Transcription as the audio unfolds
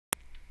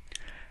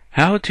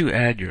How to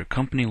add your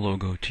company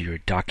logo to your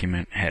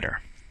document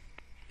header.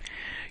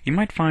 You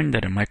might find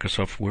that in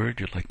Microsoft Word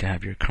you'd like to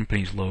have your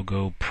company's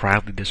logo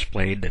proudly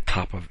displayed at the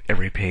top of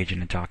every page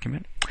in a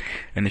document.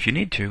 And if you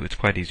need to, it's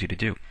quite easy to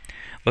do.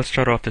 Let's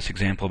start off this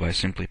example by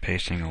simply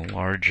pasting a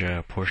large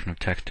portion of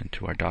text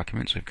into our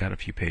document. So we've got a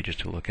few pages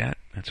to look at.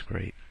 That's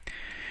great.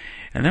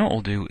 And then what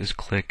we'll do is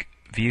click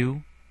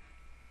View,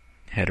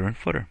 Header and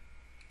Footer.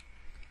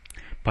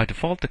 By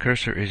default, the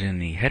cursor is in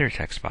the header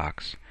text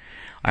box.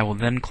 I will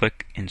then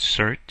click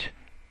Insert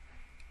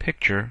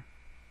Picture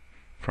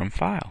from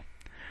File.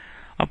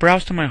 I'll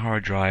browse to my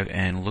hard drive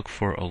and look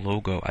for a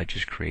logo I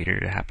just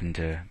created. It happened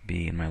to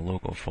be in my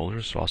logo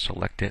folder, so I'll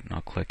select it and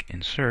I'll click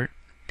Insert.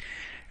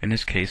 In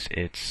this case,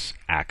 it's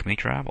Acme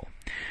Travel.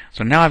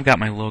 So now I've got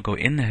my logo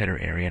in the header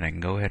area, and I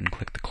can go ahead and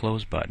click the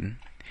Close button.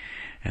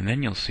 And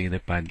then you'll see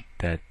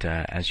that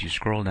as you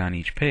scroll down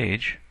each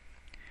page,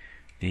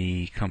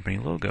 the company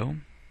logo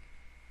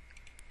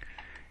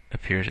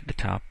appears at the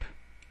top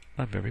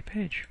of every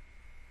page.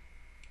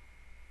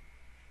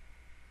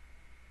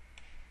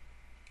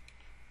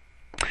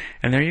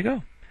 And there you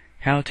go.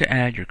 How to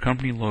add your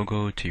company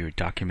logo to your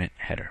document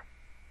header.